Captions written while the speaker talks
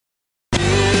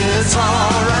it's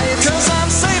alright, 'cause I'm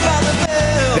safe on the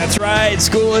bill. That's right.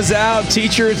 School is out.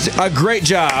 Teachers, a great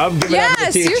job. Give it up to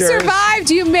Yes, the you teachers. survived.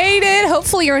 You made it.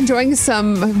 Hopefully you're enjoying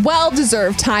some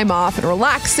well-deserved time off and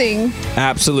relaxing.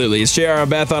 Absolutely. It's JR and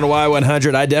Beth on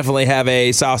Y100. I definitely have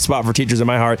a soft spot for teachers in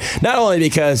my heart. Not only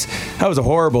because I was a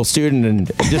horrible student and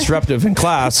disruptive in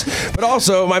class, but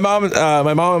also my mom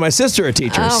and my sister are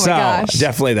teachers. Oh, my gosh.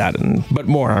 Definitely that. But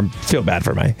more, I feel bad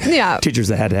for my teachers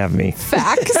that had to have me.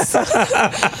 Facts.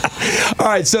 All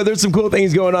right, so there's some cool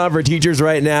things going on for teachers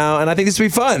right now, and I think this will be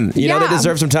fun. You know, they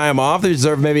deserve some time off. They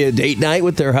deserve maybe a date night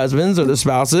with their husbands or their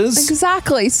spouses.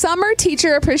 Exactly. Summer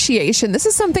teacher appreciation. This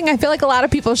is something I feel like a lot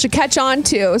of people should catch on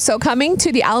to. So coming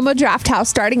to the Alamo Draft House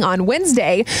starting on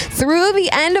Wednesday through the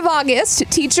end of August,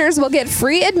 teachers will get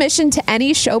free admission to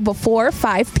any show before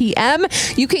 5 p.m.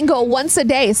 You can go once a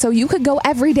day, so you could go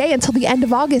every day until the end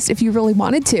of August if you really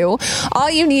wanted to. All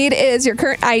you need is your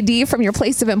current ID from your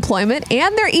place of employment,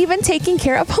 and they're even taking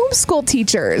care of homeschool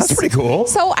teachers. That's pretty cool.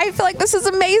 So I feel like this is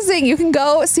amazing. You can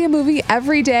go see a movie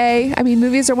every day. I mean,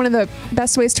 movies are one of the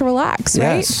best ways to relax,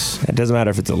 right? Yes. It doesn't matter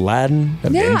if it's Aladdin,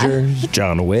 Avengers,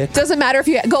 John Wick. Doesn't matter if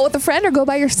you go with a friend or go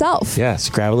by yourself. Yes.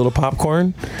 Grab a little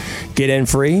popcorn, get in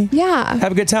free. Yeah.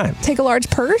 Have a good time. Take a large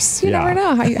purse. You never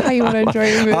know how you want to enjoy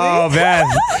your movie. Oh, Beth.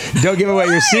 Don't give away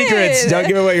your secrets. Don't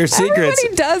give away your secrets.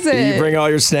 Everybody does it. You bring all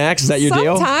your snacks. Is that your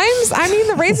deal? Sometimes. I mean,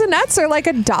 the Raisinets are like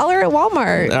 $1 at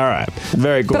Walmart. All right.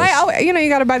 Very cool. But you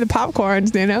got to buy the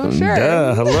popcorns, Sure.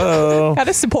 Duh, hello. Got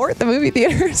to support the movie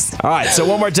theaters. All right. So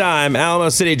one more time, Alamo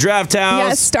City Draft House.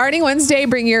 Yes, starting Wednesday,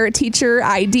 bring your teacher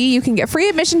ID. You can get free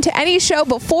admission to any show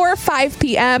before 5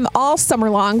 p.m. all summer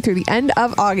long through the end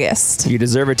of August. You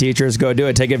deserve it, teachers. Go do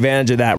it. Take advantage of that.